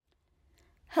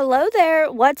Hello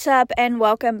there, what's up, and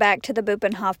welcome back to the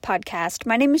Bupenhoff podcast.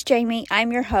 My name is Jamie,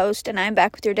 I'm your host, and I'm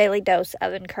back with your daily dose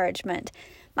of encouragement.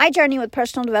 My journey with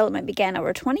personal development began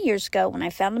over 20 years ago when I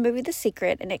found the movie The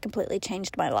Secret, and it completely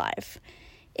changed my life.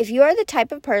 If you are the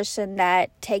type of person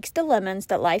that takes the lemons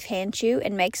that life hands you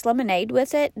and makes lemonade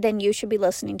with it, then you should be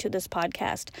listening to this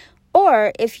podcast.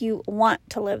 Or if you want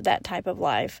to live that type of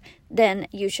life, then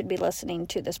you should be listening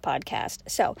to this podcast.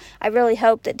 So I really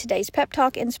hope that today's pep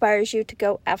talk inspires you to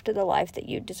go after the life that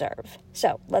you deserve.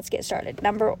 So let's get started.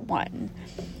 Number 1.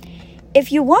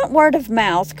 If you want word of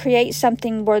mouth, create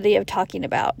something worthy of talking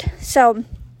about. So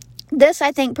this,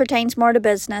 I think, pertains more to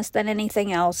business than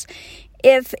anything else.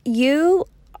 If you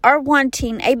are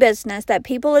wanting a business that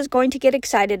people is going to get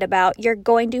excited about, you're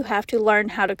going to have to learn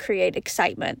how to create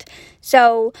excitement.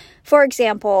 So, for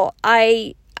example,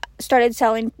 I've been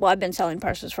selling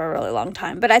purses for a really long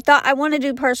time, but I thought I want to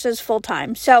do purses full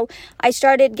time. So I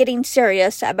started getting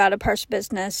serious about a purse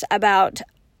business about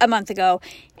a month ago,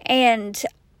 and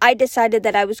I decided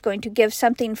that I was going to give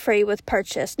something free with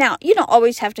purchase. Now, you don't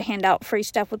always have to hand out free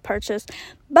stuff with purchase,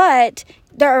 but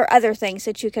there are other things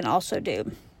that you can also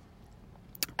do.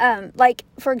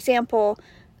 For example,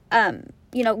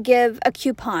 give a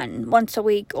coupon once a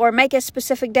week, or make a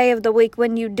specific day of the week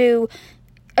when you do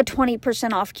a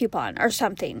 20% off coupon or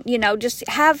something. Just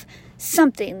have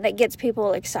something that gets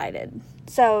people excited.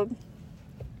 So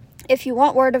if you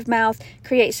want word of mouth,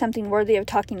 create something worthy of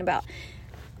talking about.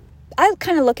 I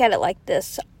kind of look at it like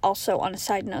this also on a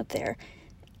side note there.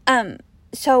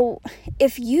 So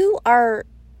if you are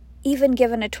even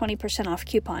given a 20% off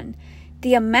coupon,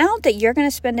 the amount that you're going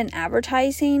to spend in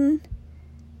advertising,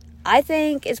 I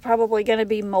think, is probably going to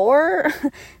be more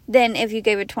than if you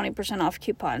gave a 20% off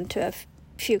coupon to a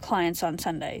few clients on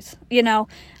Sundays.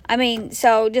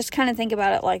 So just kind of think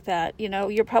about it like that.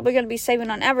 You're probably going to be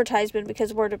saving on advertisement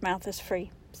because word of mouth is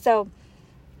free. So,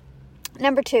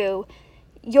 number 2,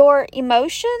 your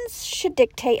emotions should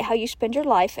dictate how you spend your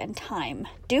life and time.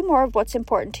 Do more of what's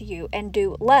important to you and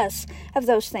do less of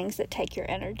those things that take your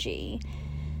energy.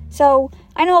 So,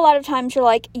 I know a lot of times you're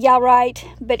like, yeah, right,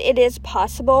 but it is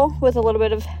possible with a little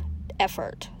bit of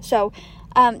effort. So,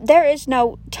 there is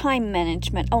no time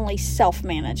management, only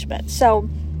self-management. So,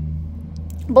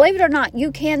 believe it or not,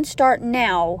 you can start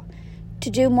now to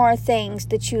do more things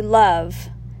that you love,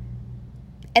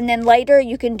 and then later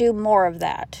you can do more of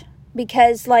that.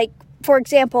 Because, for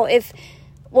example,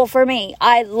 for me,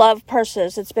 I love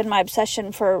purses. It's been my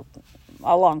obsession for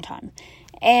a long time.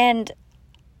 And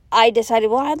I decided,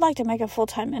 I'd like to make a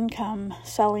full-time income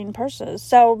selling purses.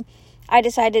 So I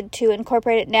decided to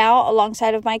incorporate it now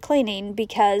alongside of my cleaning,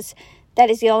 because that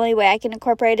is the only way I can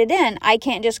incorporate it in. I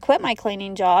can't just quit my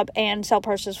cleaning job and sell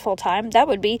purses full-time. That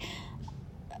would be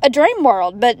a dream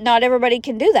world, but not everybody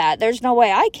can do that. There's no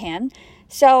way I can.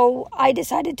 So I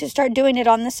decided to start doing it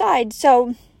on the side.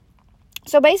 So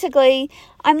basically,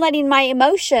 I'm letting my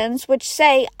emotions, which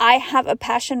say I have a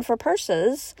passion for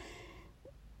purses,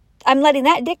 I'm letting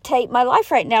that dictate my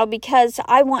life right now, because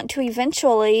I want to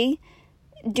eventually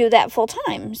do that full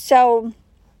time. So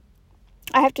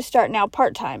I have to start now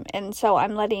part time. And so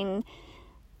I'm letting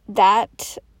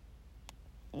that,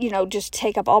 just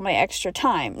take up all my extra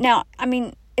time. Now,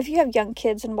 if you have young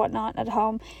kids and whatnot at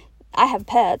home, I have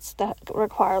pets that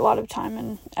require a lot of time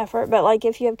and effort. But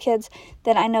if you have kids,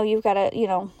 then I know you've got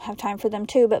to, have time for them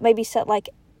too. But maybe set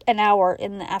an hour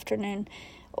in the afternoon,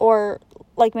 or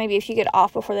maybe if you get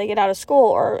off before they get out of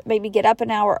school, or maybe get up an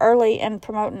hour early and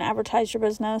promote and advertise your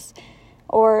business,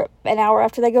 or an hour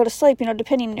after they go to sleep,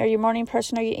 depending, are you a morning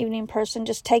person or you evening person,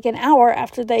 just take an hour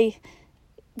after they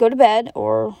go to bed,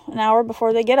 or an hour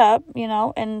before they get up,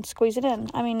 and squeeze it in.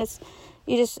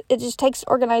 It just takes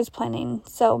organized planning.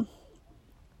 So,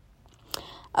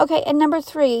 okay, and number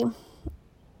 3,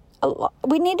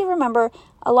 we need to remember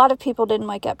a lot of people didn't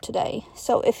wake up today.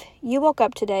 So if you woke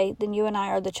up today, then you and I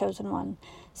are the chosen one.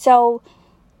 So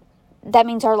that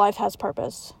means our life has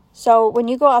purpose. So when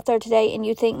you go out there today and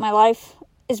you think my life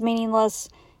is meaningless,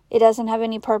 it doesn't have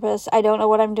any purpose, I don't know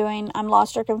what I'm doing, I'm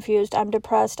lost or confused, I'm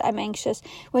depressed, I'm anxious.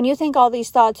 When you think all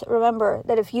these thoughts, remember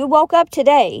that if you woke up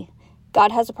today,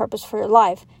 God has a purpose for your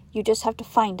life. You just have to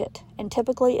find it. And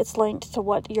typically it's linked to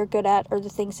what you're good at or the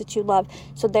things that you love.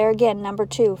 So there again, number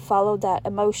 2, follow that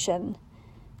emotion,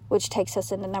 which takes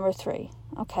us into number 3.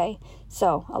 Okay?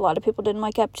 So a lot of people didn't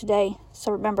wake up today.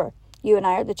 So remember, you and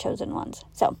I are the chosen ones.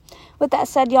 So with that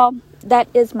said, y'all, that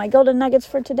is my golden nuggets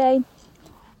for today.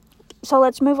 So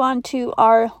let's move on to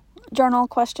our journal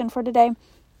question for today.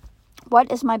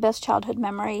 What is my best childhood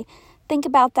memory? Think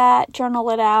about that, journal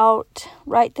it out,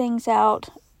 write things out.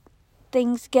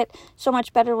 Things get so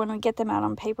much better when we get them out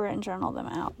on paper and journal them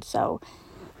out. So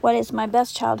What is my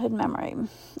best childhood memory?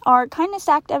 Our kindness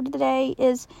act of the day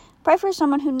is pray for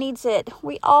someone who needs it.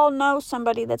 We all know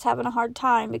somebody that's having a hard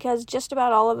time, because just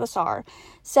about all of us are.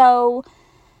 So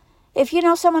if you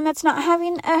know someone that's not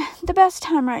having the best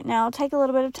time right now, take a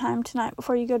little bit of time tonight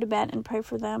before you go to bed and pray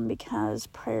for them, because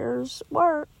prayers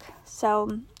work.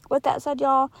 So with that said,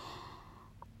 y'all,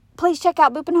 please check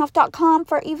out Bupenhof.com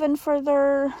for even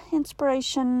further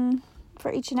inspiration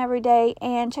for each and every day.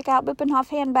 And check out Bupenhof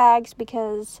handbags,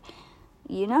 because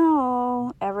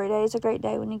every day is a great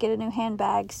day when you get a new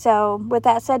handbag. So with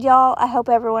that said, y'all, I hope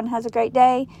everyone has a great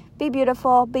day. Be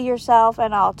beautiful, be yourself,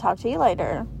 and I'll talk to you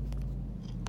later.